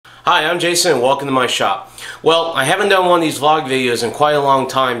Hi, I'm Jason and welcome to my shop. Well, I haven't done one of these vlog videos in quite a long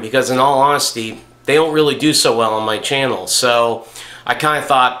time because in all honesty, they don't really do so well on my channel. So I kind of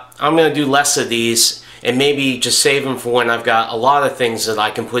thought I'm going to do less of these and maybe just save them for when I've got a lot of things that I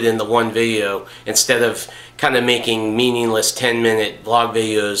can put into one video instead of kind of making meaningless 10-minute vlog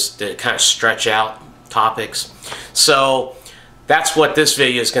videos that kind of stretch out topics. So that's what this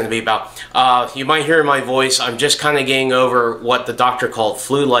video is going to be about. You might hear in my voice, I'm just kind of getting over what the doctor called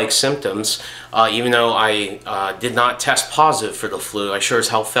flu-like symptoms. Even though I did not test positive for the flu, I sure as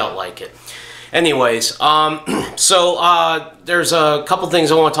hell felt like it. Anyways, there's a couple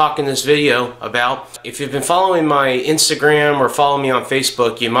things I want to talk in this video about. If you've been following my Instagram or follow me on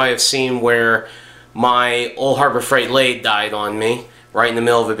Facebook, you might have seen where my old Harbor Freight lathe died on me, right in the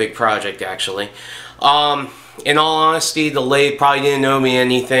middle of a big project actually. In all honesty, the lathe probably didn't owe me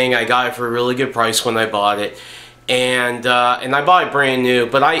anything. I got it for a really good price when I bought it. And I bought it brand new,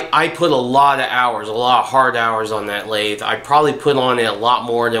 but I put a lot of hours, a lot of hard hours on that lathe. I probably put on it a lot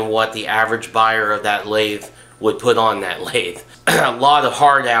more than what the average buyer of that lathe would put on that lathe. A lot of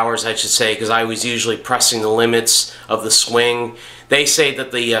hard hours, I should say, because I was usually pressing the limits of the swing. They say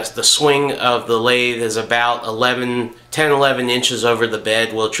that the swing of the lathe is about 10-11 inches over the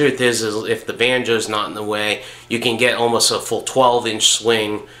bed. Well, the truth is if the banjo's not in the way, you can get almost a full 12-inch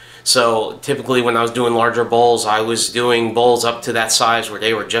swing. So typically when I was doing larger bowls, I was doing bowls up to that size where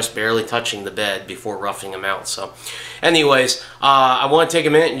they were just barely touching the bed before roughing them out. So anyways, I want to take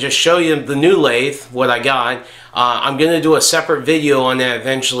a minute and just show you the new lathe, what I got. I'm going to do a separate video on that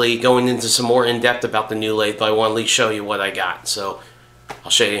eventually, going into some more in-depth about the new lathe, but I want to at least show you what I got. So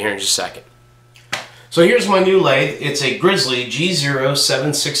I'll show you here in just a second. So here's my new lathe. It's a Grizzly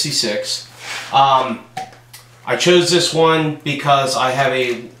G0766. I chose this one because I have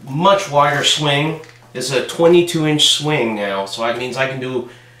a much wider swing. It's a 22-inch swing now, so that means I can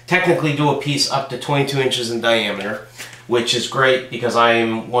technically do a piece up to 22 inches in diameter, which is great because I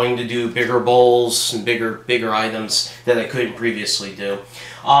am wanting to do bigger bowls and bigger items that I couldn't previously do.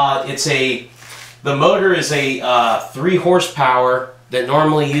 The motor is a 3 horsepower that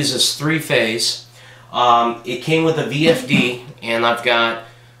normally uses 3-phase. It came with a VFD, and I've got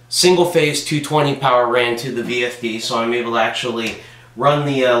single-phase 220 power ran to the VFD, so I'm able to actually run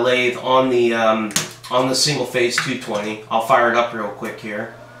the lathe on the single-phase 220. I'll fire it up real quick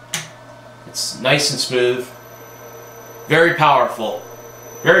here. It's nice and smooth, very powerful,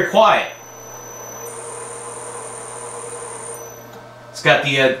 very quiet. It's got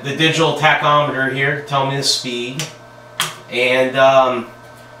the digital tachometer here to tell me the speed, and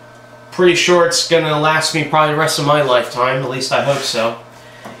pretty sure it's going to last me probably the rest of my lifetime, at least I hope so.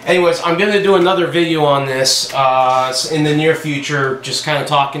 Anyways, I'm going to do another video on this in the near future, just kind of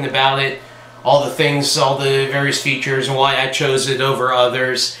talking about it, all the things, all the various features, and why I chose it over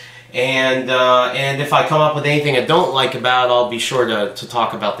others. And if I come up with anything I don't like about it, I'll be sure to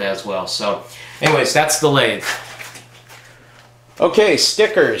talk about that as well. So, anyways, that's the lathe. Okay,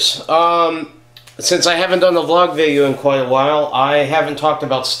 stickers. Since I haven't done a vlog video in quite a while, I haven't talked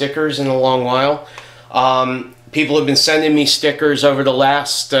about stickers in a long while. People have been sending me stickers over the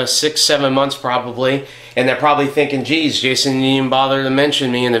last 6-7 months probably, and they're probably thinking, geez, Jason didn't even bother to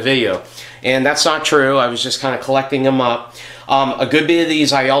mention me in the video. And that's not true. I was just kind of collecting them up. A good bit of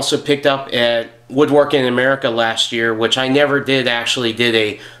these I also picked up at Woodworking in America last year, which I never did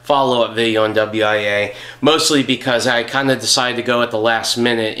a follow-up video on WIA, mostly because I kind of decided to go at the last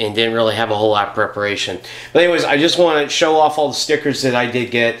minute and didn't really have a whole lot of preparation. But anyways, I just want to show off all the stickers that I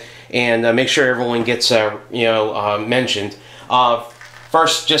did get and make sure everyone gets mentioned.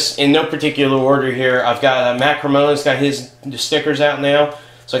 First, just in no particular order here, I've got Matt Cremona's got his stickers out now.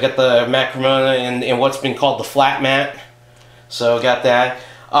 So I got the Matt Cremona and what's been called the flat mat. So I got that.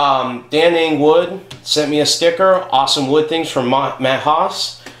 Dan Ang Wood sent me a sticker. Awesome wood things from Matt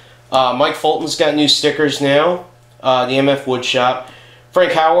Haas. Mike Fulton's got new stickers now. The MF Wood Shop.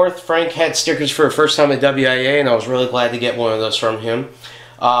 Frank Howarth. Frank had stickers for the first time at WIA, and I was really glad to get one of those from him.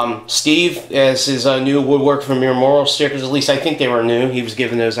 Steve has his new Woodwork from Memorial stickers. At least I think they were new. He was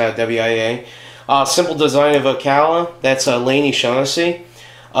giving those out at WIA. Simple Design of Ocala. That's Laney Shaughnessy.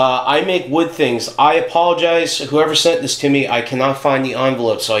 I make wood things. I apologize, whoever sent this to me. I cannot find the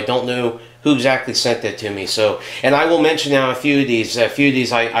envelope, so I don't know who exactly sent that to me. So, and I will mention now a few of these.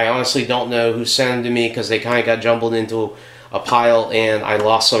 I honestly don't know who sent them to me because they kind of got jumbled into a pile, and I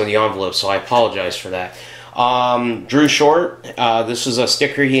lost some of the envelopes. So I apologize for that. Drew Short, this is a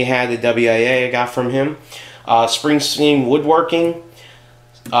sticker he had at WIA I got from him. Springsteen Woodworking.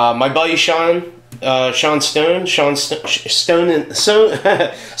 My buddy Sean Stone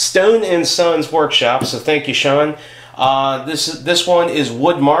and Sons Workshop, so thank you, Sean. This one is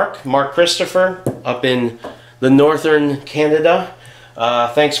Woodmark, Mark Christopher, up in the northern Canada.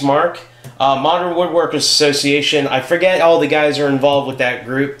 Thanks, Mark. Modern Woodworkers Association. I forget all the guys are involved with that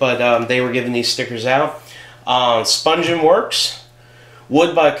group, but they were giving these stickers out. Sponge and Works,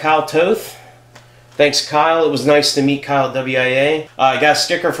 Wood by Kyle Toth. Thanks, Kyle. It was nice to meet Kyle at WIA. I got a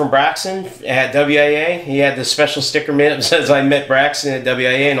sticker from Braxton at WIA. He had this special sticker made up that says I met Braxton at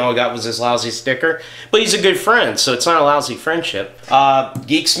WIA, and all I got was this lousy sticker. But he's a good friend, so it's not a lousy friendship.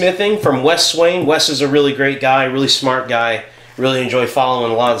 Geeksmithing from Wes Swain. Wes is a really great guy, really smart guy. Really enjoy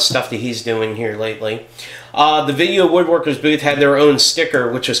following a lot of the stuff that he's doing here lately. The Video Woodworkers booth had their own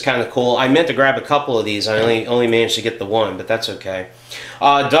sticker, which was kind of cool. I meant to grab a couple of these. I only managed to get the one, but that's okay.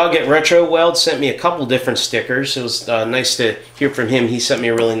 Doug at Retro Weld sent me a couple different stickers. It was nice to hear from him. He sent me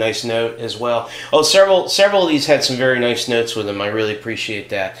a really nice note as well. Oh, several of these had some very nice notes with them. I really appreciate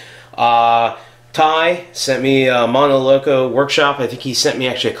that. Ty sent me a Mono Loco Workshop. I think he sent me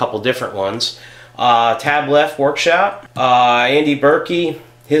actually a couple different ones. Tab Left Workshop. Andy Berkey,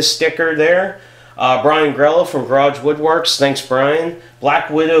 his sticker there. Brian Grella from Garage Woodworks. Thanks, Brian.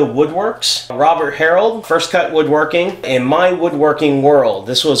 Black Widow Woodworks. Robert Harold, First Cut Woodworking. And My Woodworking World.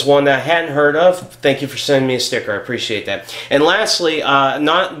 This was one that I hadn't heard of. Thank you for sending me a sticker. I appreciate that. And lastly,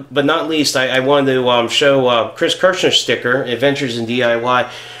 not least, I wanted to show Chris Kirchner's sticker, Adventures in DIY.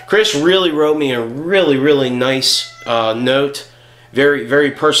 Chris really wrote me a really nice note.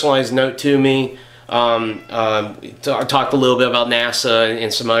 Very personalized note to me. Talked a little bit about NASA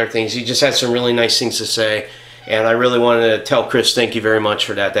and some other things. He just had some really nice things to say, and I really wanted to tell Chris thank you very much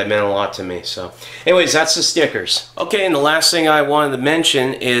for that. That meant a lot to me. So anyways, that's the stickers. Okay, and the last thing I wanted to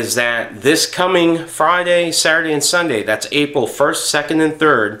mention is that this coming Friday, Saturday, and Sunday, that's April 1st, 2nd, and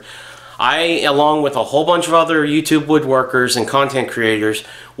 3rd, I, along with a whole bunch of other YouTube woodworkers and content creators,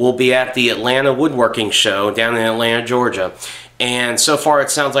 will be at the Atlanta Woodworking Show down in Atlanta, Georgia. And so far it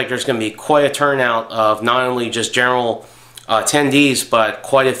sounds like there's going to be quite a turnout of not only just general attendees, but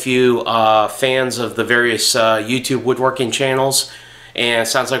quite a few fans of the various YouTube woodworking channels. And it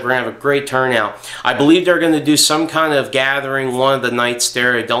sounds like we're going to have a great turnout. I believe they're going to do some kind of gathering one of the nights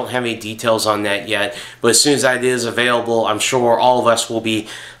there. I don't have any details on that yet. But as soon as that is available, I'm sure all of us will be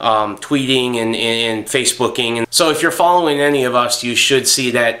tweeting and Facebooking. And so if you're following any of us, you should see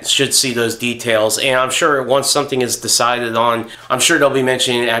those details. And I'm sure once something is decided on, I'm sure they'll be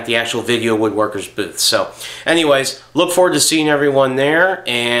mentioning it at the actual Video Woodworkers booth. So anyways, look forward to seeing everyone there.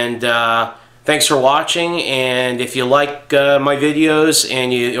 And thanks for watching, and if you like my videos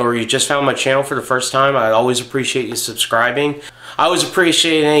and you just found my channel for the first time, I'd always appreciate you subscribing. I always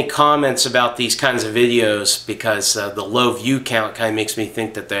appreciate any comments about these kinds of videos because the low view count kind of makes me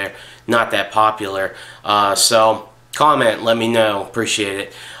think that they're not that popular. So comment, let me know. Appreciate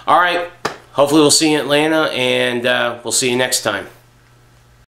it. Alright, hopefully we'll see you in Atlanta, and we'll see you next time.